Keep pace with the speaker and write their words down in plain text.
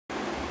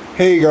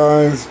Hey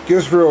guys,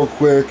 just real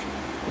quick,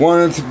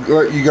 wanted to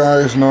let you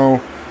guys know,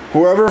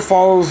 whoever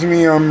follows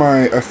me on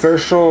my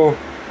official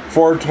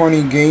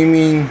 420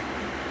 Gaming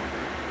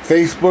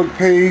Facebook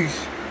page,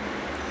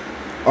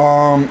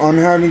 I'm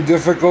having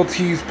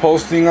difficulties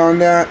posting on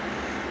that.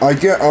 I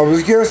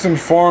was just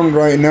informed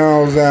right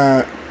now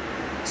that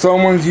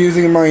someone's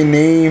using my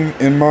name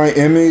and my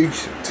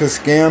image to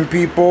scam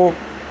people.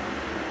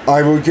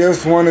 I would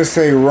just want to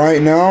say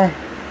right now,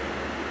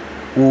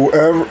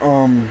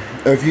 whoever,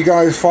 if you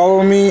guys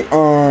follow me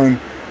on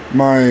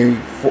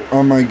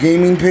my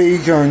gaming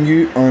page on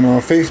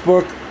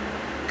Facebook,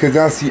 because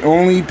that's the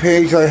only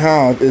page I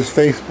have is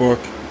Facebook.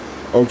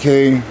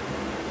 Okay,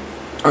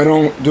 I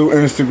don't do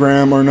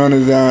Instagram or none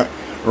of that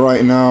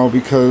right now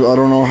because I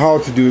don't know how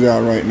to do that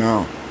right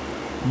now.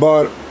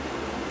 But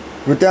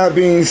with that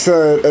being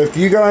said, if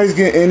you guys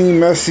get any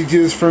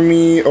messages from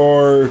me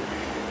or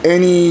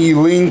any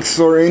links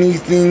or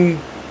anything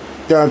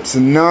that's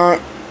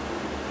not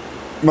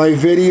my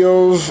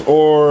videos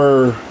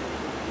or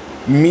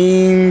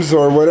memes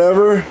or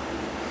whatever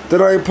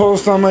that I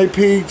post on my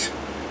page,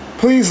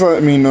 please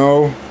let me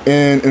know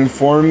and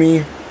inform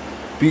me,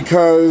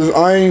 because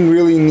I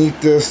really need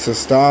this to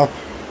stop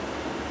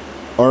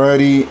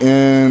already,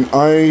 and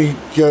I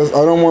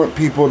don't want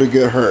people to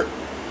get hurt.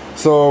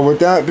 So with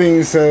that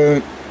being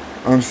said,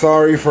 I'm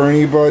sorry for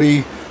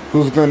anybody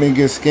who's gonna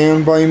get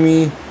scammed by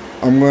me.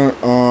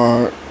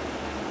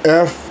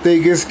 If they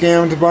get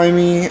scammed by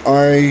me,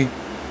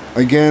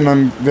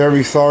 I'm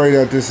very sorry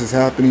that this is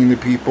happening to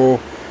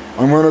people.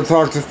 I'm gonna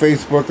talk to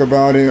Facebook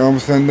about it. I'm gonna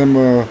send them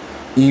a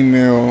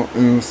email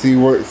and see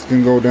what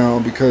can go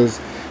down, because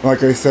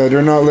like I said,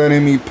 they're not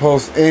letting me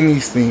post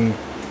anything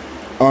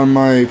on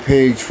my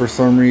page for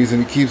some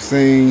reason. It keeps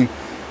saying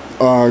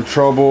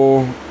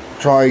trouble,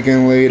 try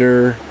again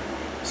later.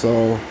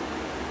 So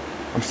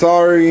I'm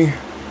sorry.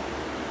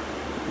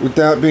 With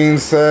that being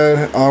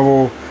said, I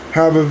will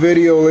have a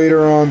video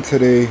later on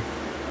today.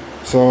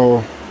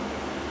 So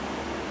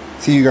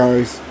see you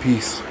guys.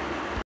 Peace.